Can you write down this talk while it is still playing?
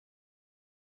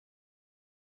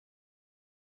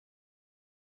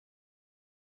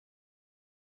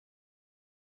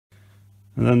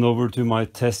And then over to my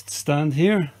test stand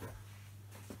here.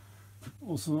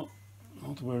 Also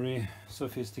not very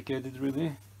sophisticated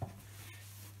really.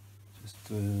 Just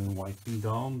wiping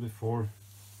down before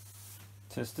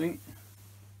testing.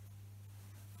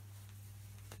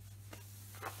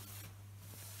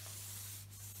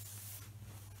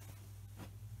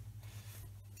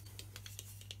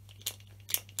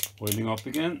 Oiling up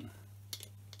again.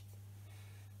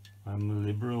 I'm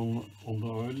liberal on the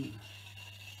oil.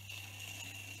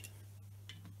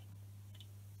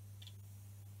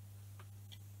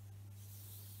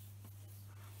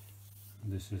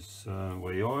 This is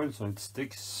whey oil, so it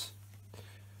sticks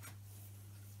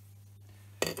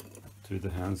to the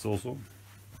hands also.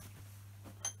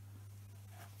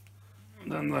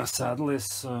 Then the saddle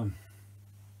is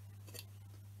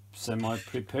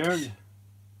semi-prepared.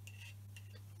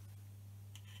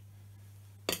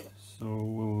 So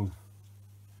we'll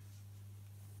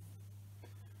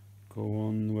go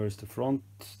on. Where's the front?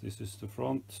 This is the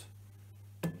front.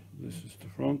 This is the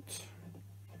front.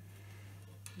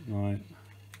 Now you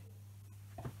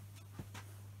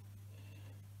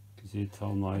can see it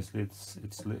how nicely it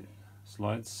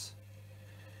slides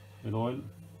with oil.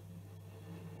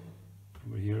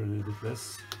 Over here a little bit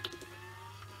less.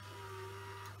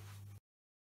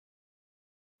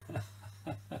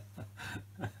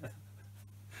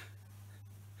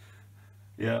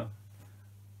 Yeah,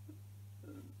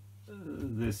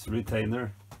 this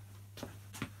retainer.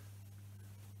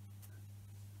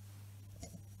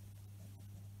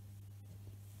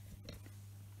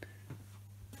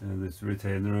 This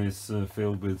retainer is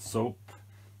filled with soap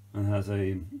and has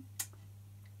a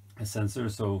sensor,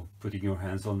 so putting your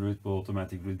hands under it will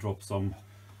automatically drop some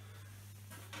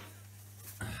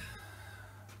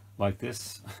like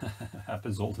this.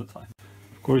 Happens all the time.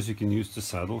 Of course you can use the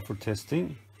saddle for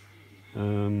testing.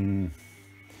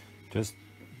 Just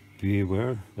be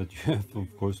aware that you have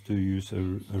of course to use a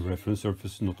reference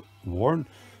surface not worn.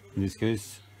 In this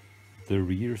case the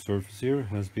rear surface here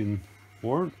has been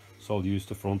worn, so I'll use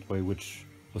the front way, which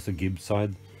was the gib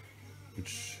side,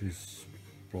 which is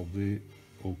probably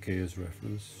okay as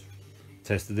reference.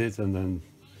 Tested it and then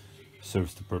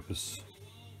serves the purpose.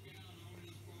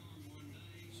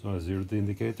 So I zeroed the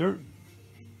indicator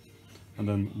and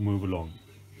then move along.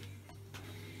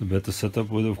 The better setup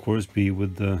would of course be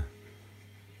with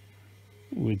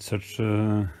such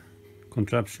a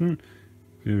contraption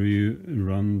where you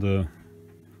run the,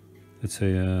 let's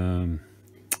say, a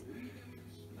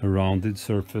rounded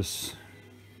surface.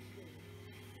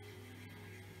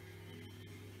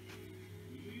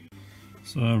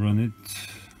 So I run it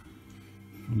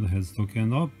from the headstock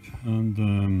end up,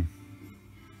 and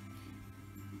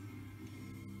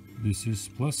this is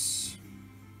plus.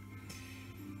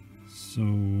 So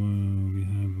we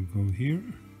have a go here,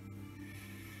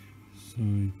 so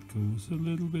it goes a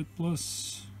little bit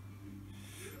plus,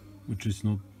 which is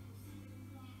not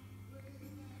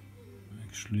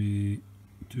actually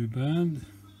too bad,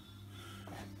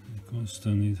 because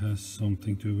then it has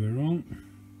something to wear on.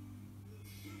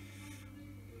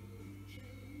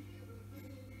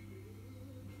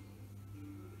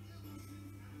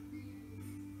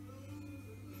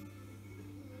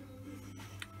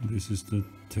 This is the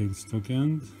tailstock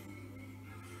end. So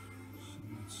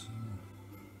let's,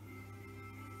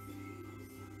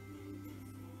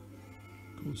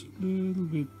 goes a little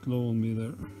bit low on me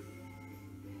there.